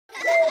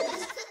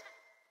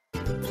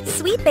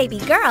Sweet Baby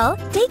Girl,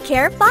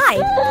 Daycare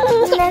 5.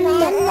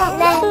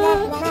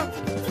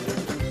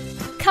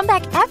 Come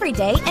back every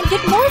day and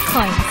get more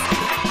coins.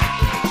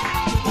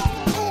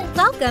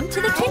 Welcome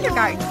to the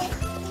kindergarten.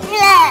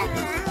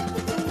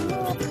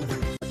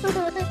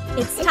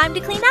 It's time to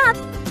clean up.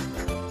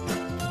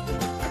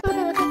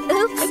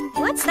 Oops,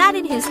 what's that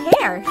in his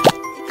hair?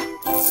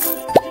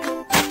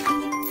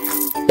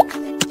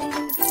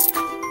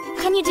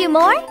 Can you do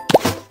more?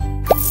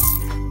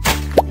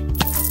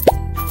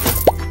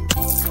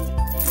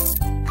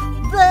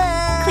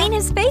 Clean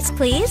his face,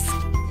 please.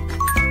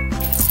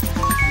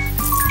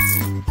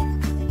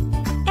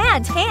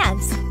 And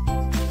hands.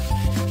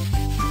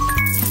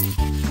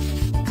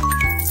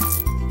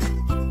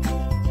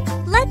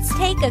 Let's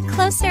take a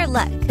closer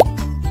look.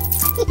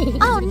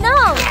 Oh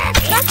no!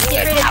 Let's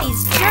get rid of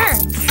these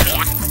germs.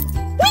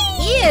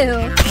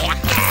 Ew!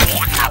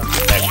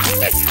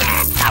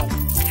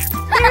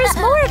 There's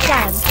more of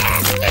them.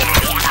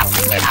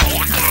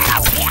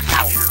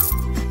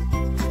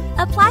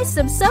 Apply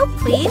some soap,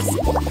 please.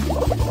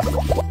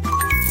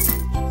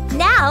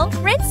 Now,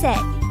 rinse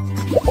it.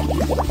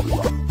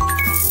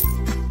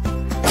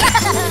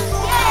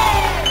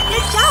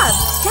 Good job!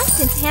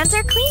 Justin's hands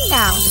are clean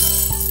now.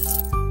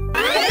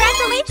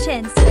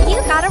 Congratulations!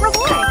 You got a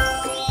reward.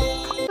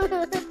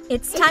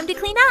 It's time to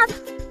clean up.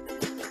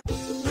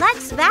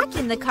 Let's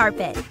vacuum the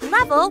carpet.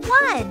 Level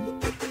 1.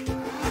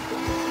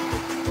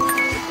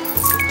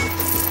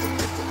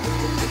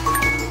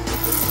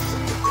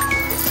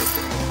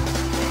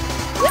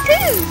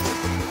 Woohoo!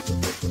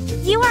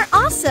 You are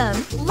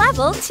awesome!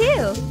 Level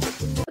 2.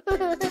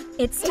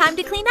 It's time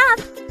to clean up.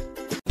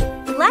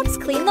 Let's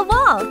clean the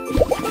wall.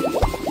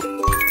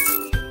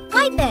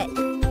 Wipe it.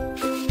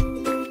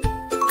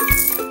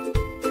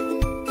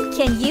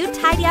 Can you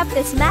tidy up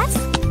this mess?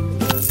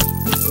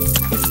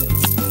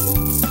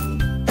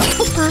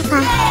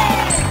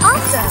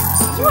 Awesome!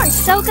 You are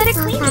so good at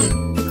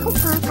cleaning.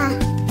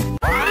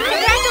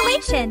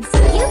 Congratulations!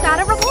 You got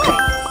a reward.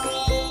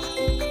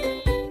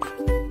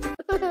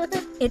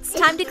 It's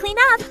time to clean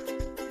up.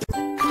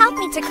 Help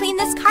me to clean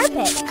this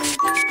carpet.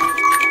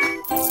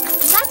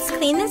 Let's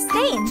clean the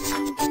stains.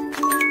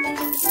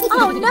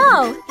 Oh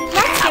no!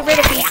 Let's get rid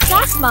of these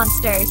dust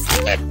monsters.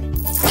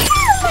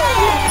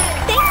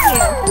 Thank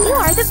you! You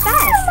are the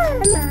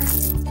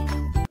best!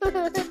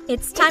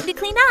 It's time to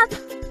clean up.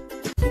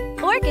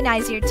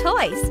 Organize your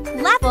toys.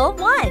 Level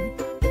 1.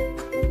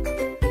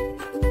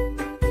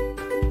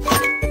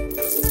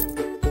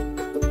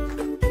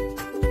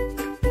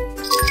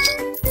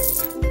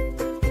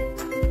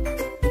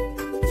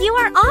 You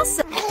are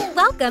awesome!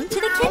 Welcome to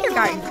the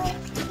kindergarten.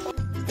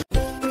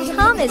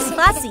 Tom is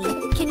fussy.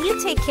 Can you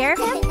take care of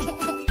him?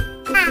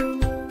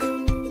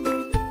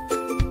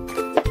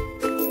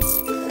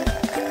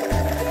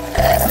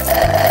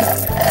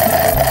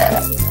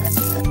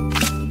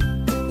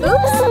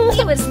 Oops,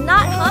 he was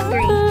not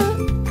hungry.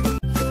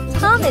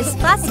 Tom is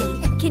fussy.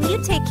 Can you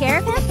take care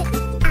of him?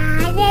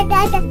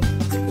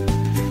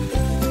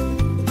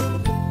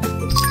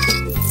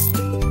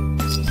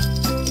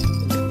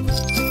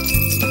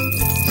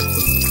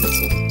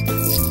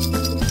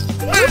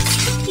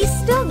 He's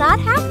still not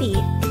happy.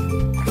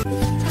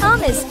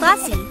 Tom is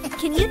fussy.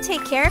 Can you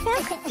take care of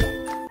him?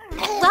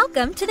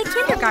 Welcome to the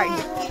kindergarten.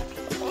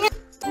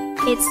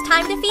 It's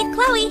time to feed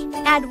Chloe.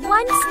 Add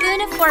 1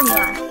 spoon of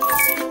formula.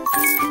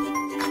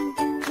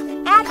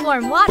 Add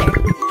warm water.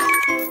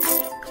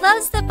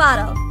 Close the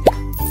bottle.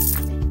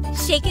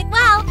 Shake it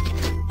well.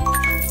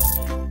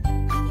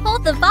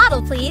 Hold the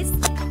bottle, please.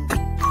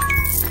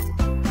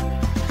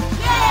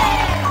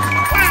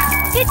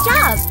 Good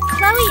job!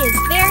 Chloe is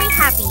very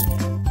happy.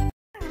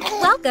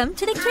 Welcome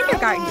to the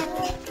kindergarten.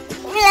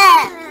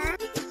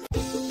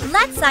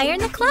 Let's iron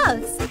the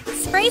clothes.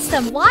 Spray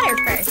some water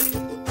first.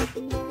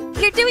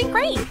 You're doing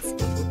great!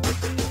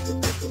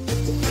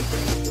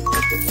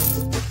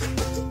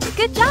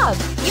 Good job!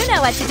 You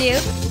know what to do.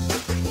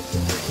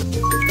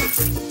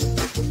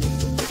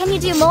 Can you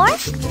do more?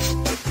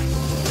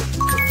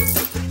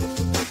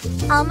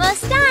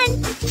 Almost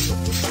done!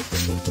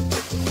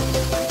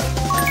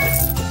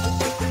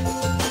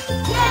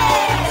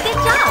 Good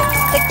job!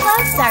 The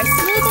clothes are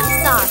smooth and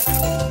soft.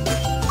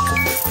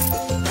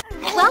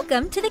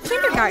 Welcome to the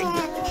kindergarten.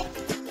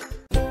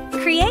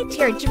 Create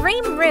your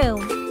dream room.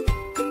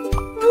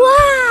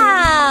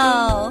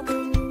 Wow!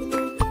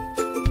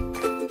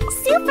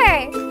 Super!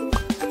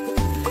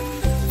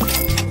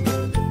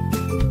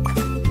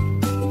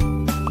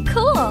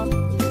 Cool!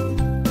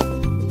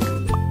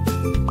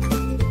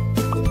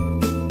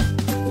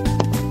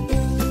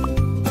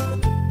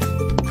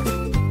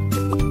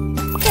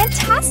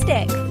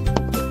 Fantastic!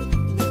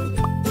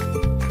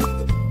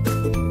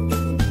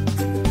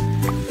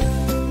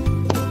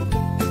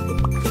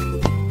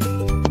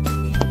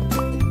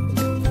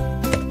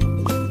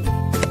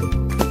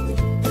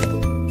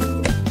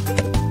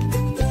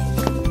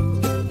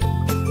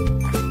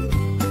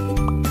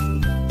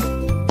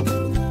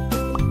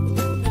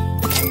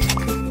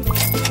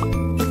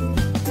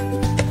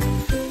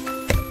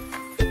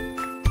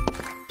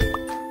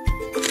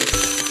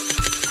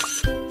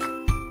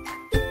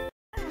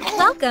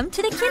 Welcome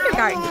to the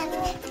kindergarten.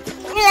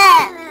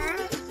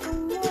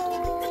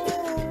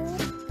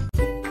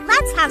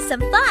 Let's have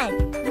some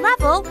fun.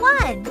 Level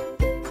 1.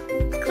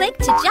 Click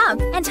to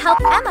jump and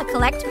help Emma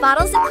collect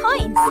bottles and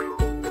coins.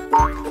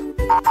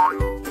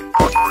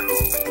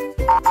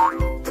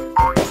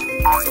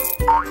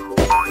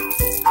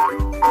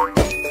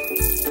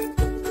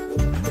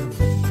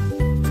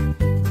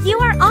 You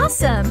are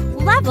awesome!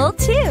 Level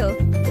 2.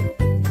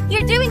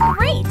 You're doing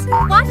great!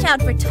 Watch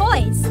out for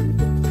toys.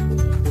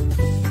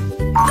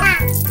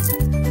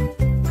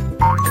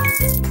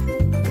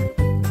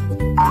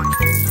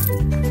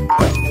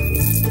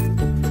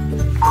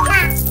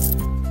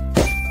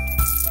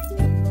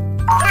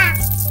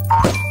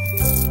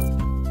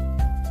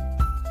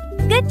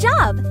 Good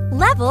job!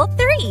 Level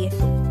 3.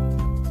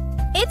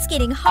 It's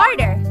getting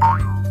harder.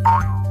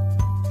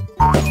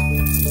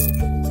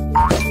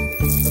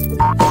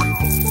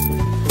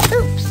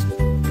 Oops!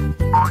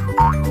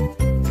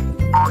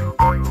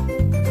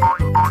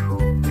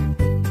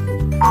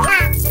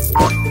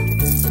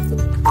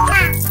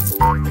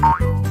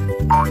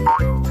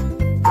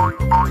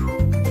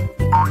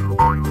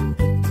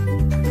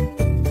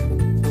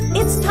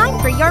 It's time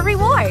for your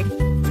reward.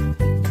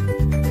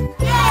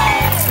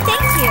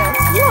 Thank you.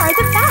 You are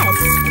the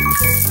best.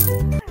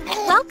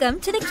 Welcome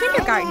to the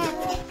kindergarten.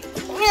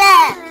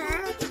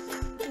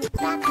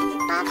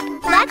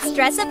 Let's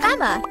dress up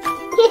Emma.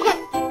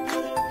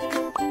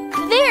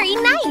 Very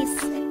nice.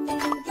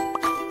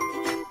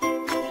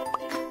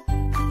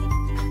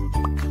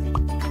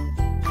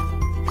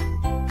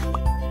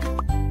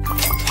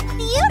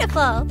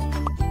 Beautiful.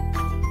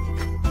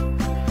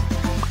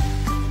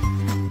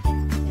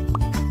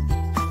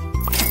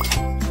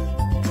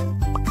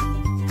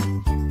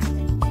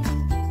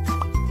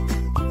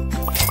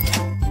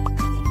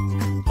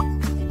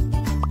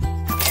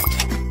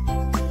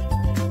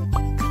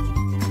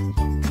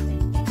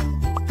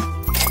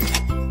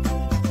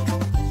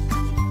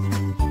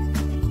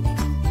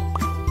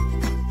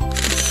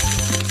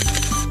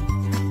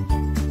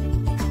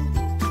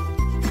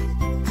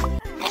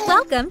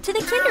 Welcome to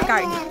the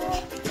kindergarten.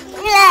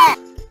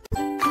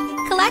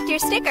 Collect your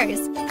stickers.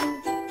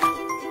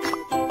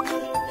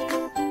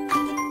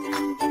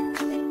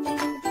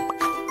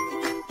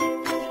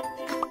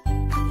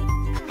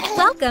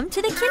 Welcome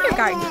to the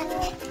kindergarten.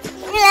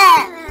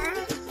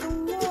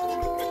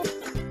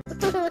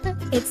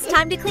 It's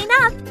time to clean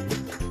up.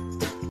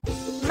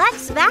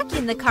 Let's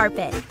vacuum the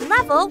carpet.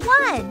 Level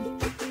 1.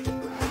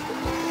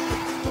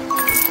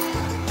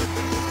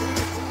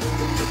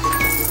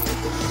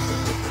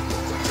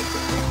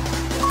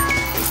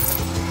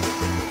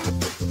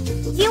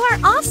 You are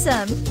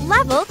awesome!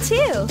 Level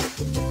 2.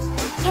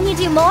 Can you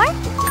do more?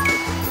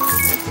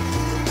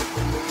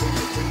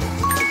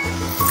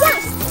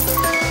 Yes!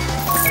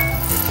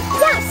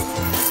 Yes!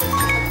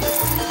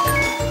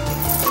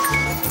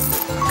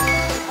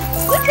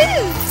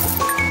 Woohoo!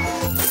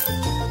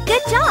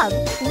 Good job!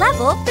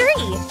 Level 3.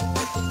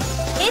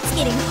 It's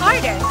getting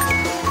harder.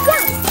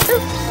 Yes!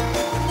 Oops!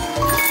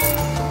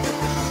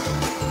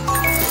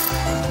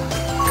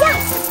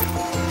 Yes!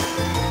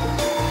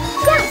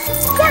 Yes!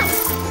 Yes!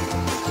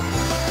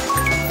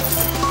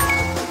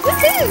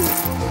 Woohoo!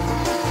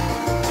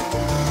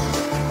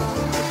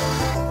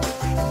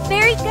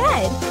 Very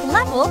good!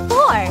 Level 4.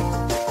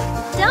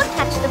 Don't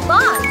touch the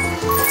bombs.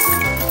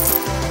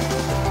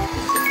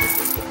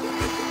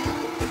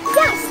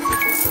 Yes!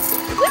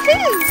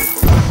 Woohoo!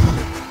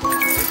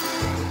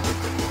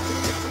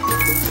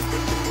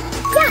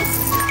 Yes!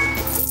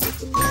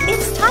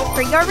 It's time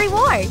for your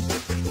reward.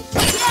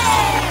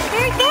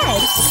 Very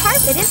good!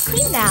 Carpet is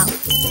clean now.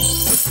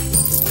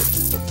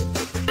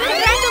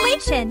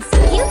 Congratulations!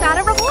 You got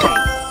a reward!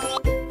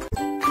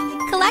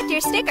 Collect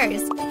your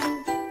stickers.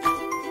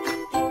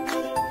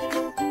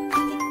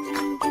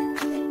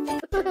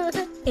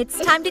 It's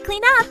time to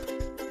clean up.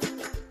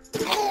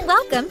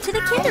 Welcome to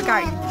the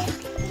kindergarten.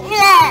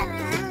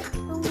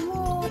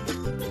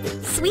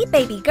 Sweet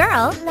baby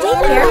girl,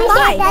 Daycare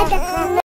 5.